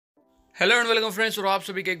Hello and welcome friends, और आप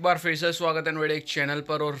सभी का एक बार फिर से स्वागत है मेरे एक चैनल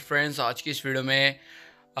पर। और फ्रेंड्स, आज की इस वीडियो में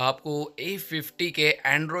आपको A50 के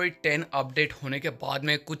एंड्रॉयड 10 अपडेट होने के बाद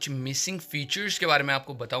में कुछ मिसिंग फीचर्स के बारे में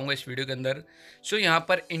आपको बताऊंगा इस वीडियो के अंदर। सो यहाँ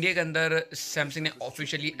पर इंडिया के अंदर सैमसंग ने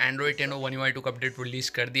ऑफिशियली एंड्रॉयड 10 और 1UI2 का अपडेट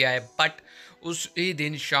रिलीज़ कर दिया है, बट उसी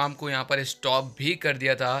दिन शाम को यहाँ पर स्टॉप भी कर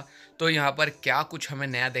दिया था। तो यहाँ पर क्या कुछ हमें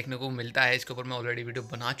नया देखने को मिलता है, इसके ऊपर मैं ऑलरेडी वीडियो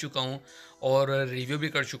बना चुका हूँ और रिव्यू भी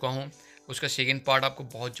कर चुका हूँ। उसका सेकेंड पार्ट आपको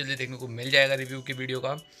बहुत जल्दी देखने को मिल जाएगा रिव्यू की वीडियो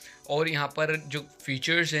का। और यहाँ पर जो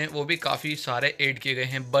फीचर्स हैं वो भी काफ़ी सारे ऐड किए गए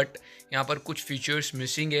हैं, बट यहाँ पर कुछ फीचर्स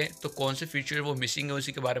मिसिंग है। तो कौन से फीचर वो मिसिंग है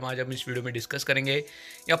उसी के बारे में आज हम इस वीडियो में डिस्कस करेंगे।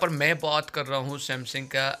 यहाँ पर मैं बात कर रहा हूँ सैमसंग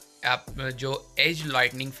का ऐप जो एज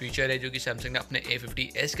लाइटनिंग फीचर है, जो कि सैमसंग ने अपने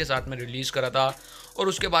A50s के साथ में रिलीज़ करा था। और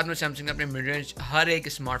उसके बाद में सैमसंग ने अपने मिड रेंज हर एक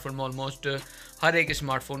स्मार्टफोन में, ऑलमोस्ट हर एक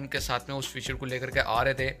स्मार्टफोन के साथ में उस फीचर को लेकर के आ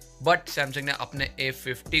रहे थे। बट सैमसंग ने अपने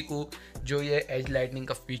A50 को जो ये एज लाइटनिंग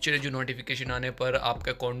का फीचर है, जो नोटिफिकेशन आने पर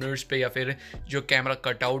आपके कॉर्नर्स पे या फिर जो कैमरा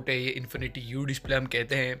कटआउट है, ये इन्फिनिटी यू डिस्प्ले हम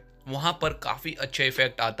कहते हैं, वहाँ पर काफ़ी अच्छा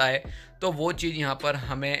इफेक्ट आता है। तो वो चीज़ यहाँ पर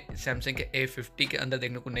हमें सैमसंग के A50 के अंदर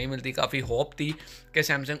देखने को नहीं मिलती। काफ़ी होप थी कि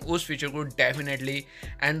सैमसंग उस फीचर को डेफिनेटली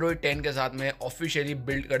एंड्रॉयड 10 के साथ में ऑफिशियली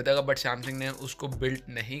बिल्ड कर देगा, बट सैमसंग ने उसको बिल्ड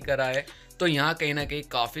नहीं करा है। तो यहाँ कहीं ना कहीं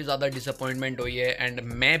काफ़ी ज़्यादा डिसअपॉइंटमेंट हुई है। एंड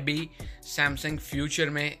मैं भी सैमसंग फ्यूचर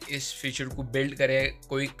में इस फीचर को बिल्ड करे,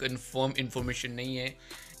 कोई कन्फर्म इन्फॉर्मेशन नहीं है।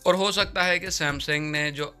 और हो सकता है कि सैमसंग ने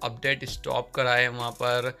जो अपडेट स्टॉप करा है वहाँ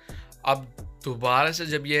पर अब दोबारा से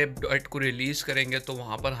जब ये अपडेट को रिलीज़ करेंगे तो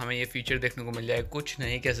वहाँ पर हमें ये फीचर देखने को मिल जाए। कुछ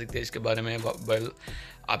नहीं कह सकते इसके बारे में बल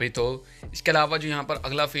अभी तो। इसके अलावा जो यहाँ पर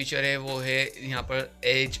अगला फीचर है वो है यहाँ पर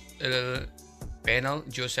एज पैनल,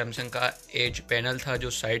 जो सैमसंग का एज पैनल था, जो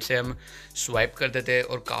साइड से हम स्वाइप करते थे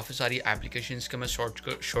और काफ़ी सारी एप्लीकेशंस के हमें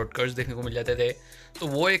शॉर्टकट्स देखने को मिल जाते थे। तो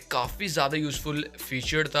वो एक काफ़ी ज़्यादा यूज़फुल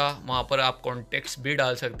फीचर था। वहाँ पर आप कॉन्टेक्स्ट भी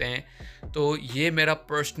डाल सकते हैं। तो ये मेरा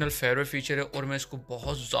पर्सनल फेवरेट फीचर है और मैं इसको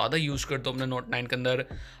बहुत ज़्यादा यूज़ करता हूँ अपने नोट 9 के अंदर।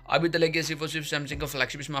 अभी तक लगे सिर्फ और सिर्फ सैमसंग का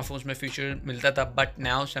फ्लैगशिप स्मार्टफोन्स में फीचर मिलता था, बट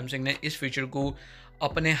नाउ सैमसंग ने इस फीचर को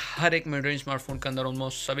अपने हर एक मिड रेंज स्मार्टफोन के अंदर,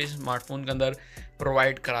 ऑलमोस्ट सभी स्मार्टफोन के अंदर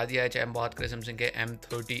प्रोवाइड करा दिया है। चाहे हम बात करें सैमसंग के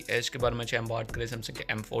M30s के बारे में, चाहे हम बात करें सैमसंग के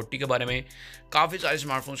M40 के बारे में, काफ़ी सारे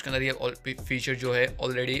स्मार्टफोन्स के अंदर ये फीचर जो है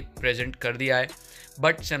ऑलरेडी प्रेजेंट कर दिया है।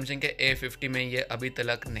 बट सैमसंग के A50 में ये अभी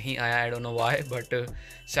तक नहीं आया। I don't know why, but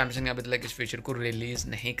Samsung ने अभी तक इस फीचर को रिलीज़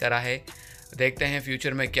नहीं करा है। देखते हैं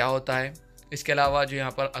फ्यूचर में क्या होता है। इसके अलावा जो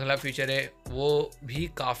यहाँ पर अगला फीचर है वो भी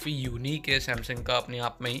काफ़ी यूनिक है सैमसंग का अपने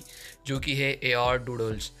आप में ही, जो कि है AR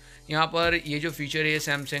डूडल्स। यहाँ पर ये जो फीचर है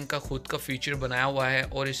सैमसंग का खुद का फीचर बनाया हुआ है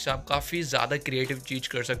और इससे आप काफ़ी ज़्यादा क्रिएटिव चीज़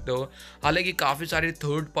कर सकते हो। हालांकि काफ़ी सारी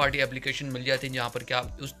थर्ड पार्टी एप्लीकेशन मिल जाती हैं जहाँ पर कि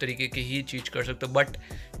आप उस तरीके की ही चीज़ कर सकते हो, बट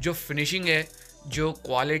जो फिनिशिंग है, जो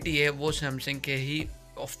क्वालिटी है, वो सैमसंग के ही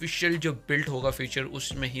ऑफिशियल जो बिल्ट होगा फीचर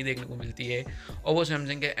उसमें ही देखने को मिलती है। और वो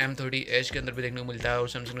सैमसंग के M30s के अंदर भी देखने को मिलता है। और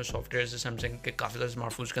सैमसंग ने सॉफ्टवेयर से सैमसंग के काफ़ी सारे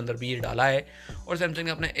स्मार्टफोन्स के अंदर भी ये डाला है, और सैमसंग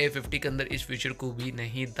ने अपने A50 के अंदर इस फीचर को भी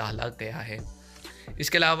नहीं डाला गया है।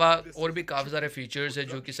 इसके अलावा और भी काफ़ी सारे फीचर्स हैं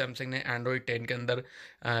जो कि सैमसंग ने एंड्रॉयड 10 के अंदर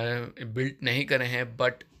बिल्ड नहीं करे हैं,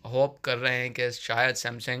 बट होप कर रहे हैं कि शायद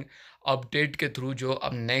सैमसंग अपडेट के थ्रू जो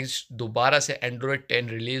अब नेक्स्ट दोबारा से एंड्रॉयड 10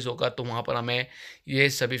 रिलीज़ होगा तो वहाँ पर हमें ये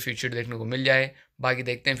सभी फीचर देखने को मिल जाए। बाकी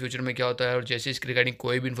देखते हैं फ्यूचर में क्या होता है। और जैसे इसके रिगार्डिंग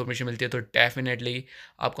कोई भी इन्फॉर्मेशन मिलती है तो डेफिनेटली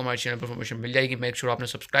आपको हमारे चैनल पर इन्फॉर्मेशन मिल जाएगी। मेक श्योर आपने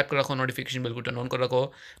सब्सक्राइब कर रखो, नोटिफिकेशन बिल्कुल टर्न ऑन कर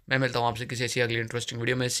रखो। मैं मिलता हूँ आपसे किसी ऐसी अगली इंटरेस्टिंग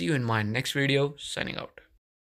वीडियो में। सी you in my next video, signing out.